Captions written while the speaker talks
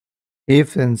Hey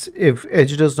friends, if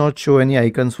Edge does not show any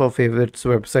icons for favorites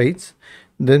websites,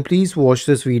 then please watch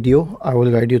this video. I will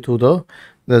guide you through the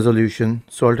resolution.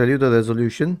 So I'll tell you the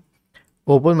resolution.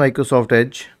 Open Microsoft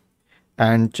Edge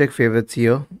and check favorites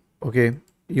here. Okay,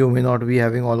 you may not be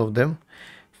having all of them.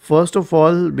 First of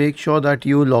all, make sure that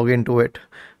you log into it,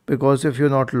 because if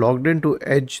you're not logged into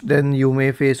Edge, then you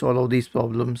may face all of these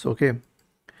problems. Okay,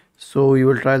 so you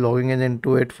will try logging in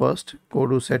into it first. Go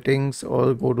to settings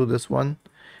or go to this one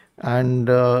and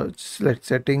select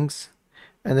settings,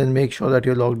 and then make sure that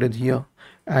you're logged in here.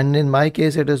 And in my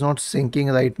case it is not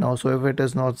syncing right now, so if it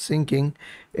is not syncing,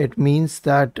 it means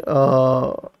that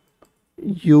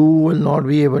you will not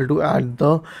be able to add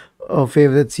the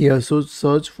favorites here. So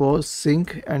search for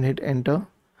sync and hit enter,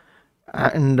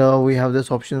 and we have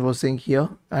this option for sync here,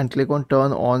 and click on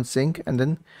turn on sync and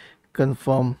then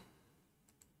confirm.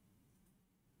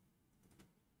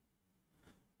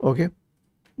 Okay,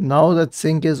 now that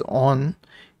sync is on,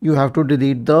 you have to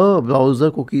delete the browser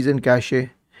cookies and cache.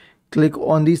 Click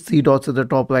on these three dots at the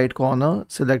top right corner,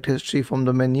 select history from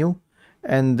the menu,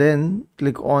 and then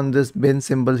click on this bin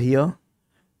symbol here.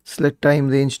 Select time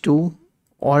range to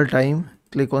all time,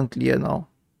 click on clear now.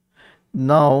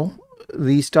 Now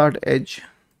restart Edge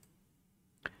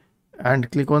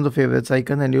and click on the favorites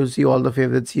icon, and you'll see all the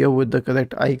favorites here with the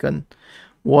correct icon.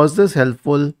 Was this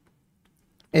helpful?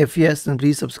 If yes, then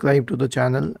please subscribe to the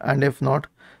channel, and if not,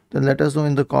 then let us know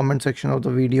in the comment section of the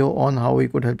video on how we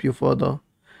could help you further.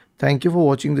 Thank you for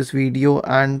watching this video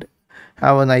and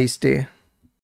have a nice day.